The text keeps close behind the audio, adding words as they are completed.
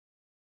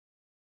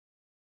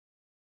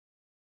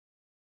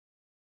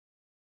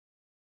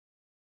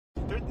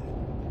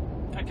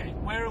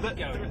Where are we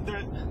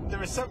going?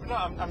 There are so... No,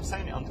 I'm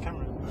saying it on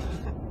camera.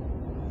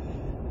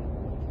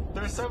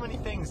 There are so many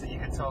things that you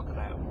could talk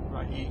about,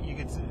 right? You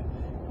could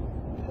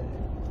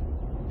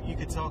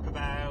talk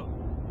about...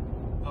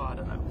 Oh, I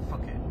don't know.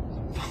 Fuck it.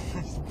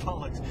 It's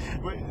bollocks.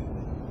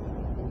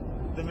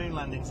 The moon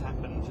landings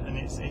happened, and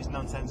it's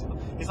nonsensical.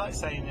 It's like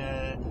saying,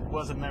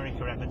 was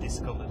America ever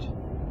discovered?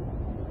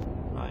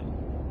 Right.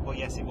 Well,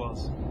 yes, it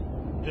was.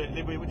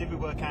 Did we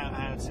work out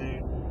how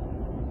to...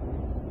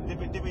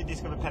 Did we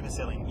discover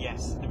penicillin?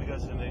 Yes. Did we go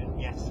to the moon?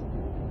 Yes.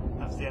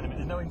 That's the enemy.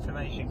 There's no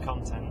information,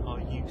 content, or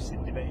use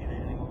in debating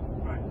it anymore.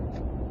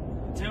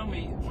 Right. Tell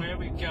me where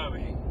we're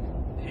going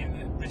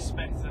in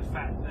respect to the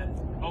fact that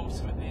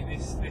ultimately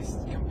this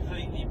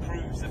completely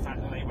proves the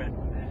fact that they went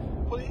there.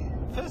 Well,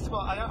 first of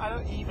all, I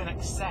don't even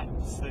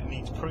accept that it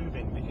needs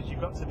proving, because you've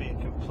got to be a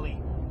complete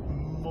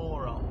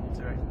moron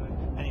to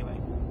recognise. Anyway.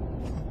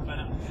 But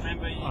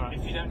remember, Right.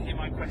 if you don't hear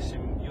my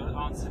question, your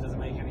answer doesn't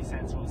make any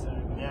sense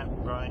whatsoever. Yeah,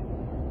 right.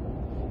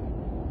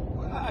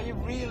 Are you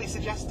really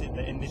suggesting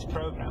that in this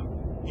program,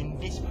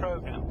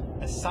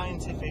 a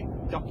scientific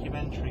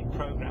documentary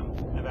program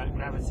about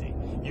gravity,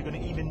 you're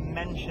going to even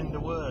mention the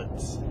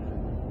words,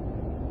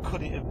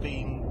 could it have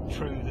been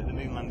true that the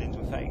moon landings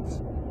were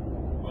faked?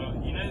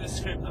 Well, you know the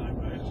script that I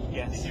wrote?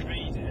 Yes. Did you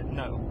read it?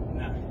 No.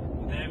 No.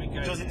 There we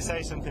go. Does it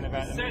say something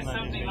about the moon says landings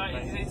something being like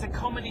faked? it's a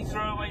comedy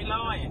throwaway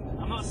line.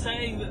 I'm not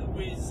saying that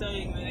we're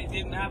saying that it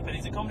didn't happen.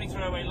 It's a comedy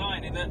throwaway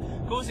line in that,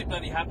 of course it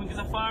bloody happened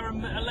because I fire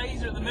a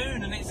laser at the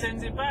moon and it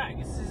sends it back.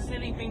 It's a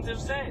silly thing to have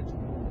said.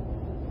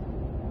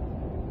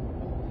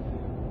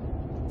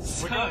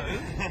 So,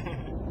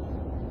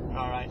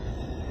 All right.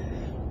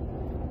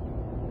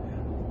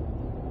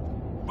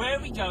 where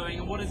are we going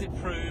and what does it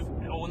prove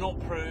or not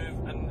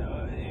prove, and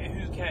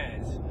who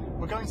cares?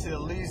 We're going to the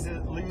loser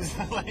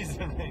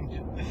laser range.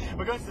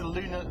 We're going to the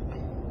lunar.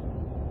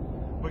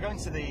 We're going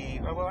to the.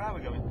 Where are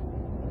we going?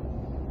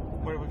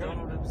 Where are we going?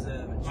 Donald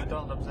Observatory.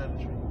 McDonald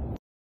Observatory.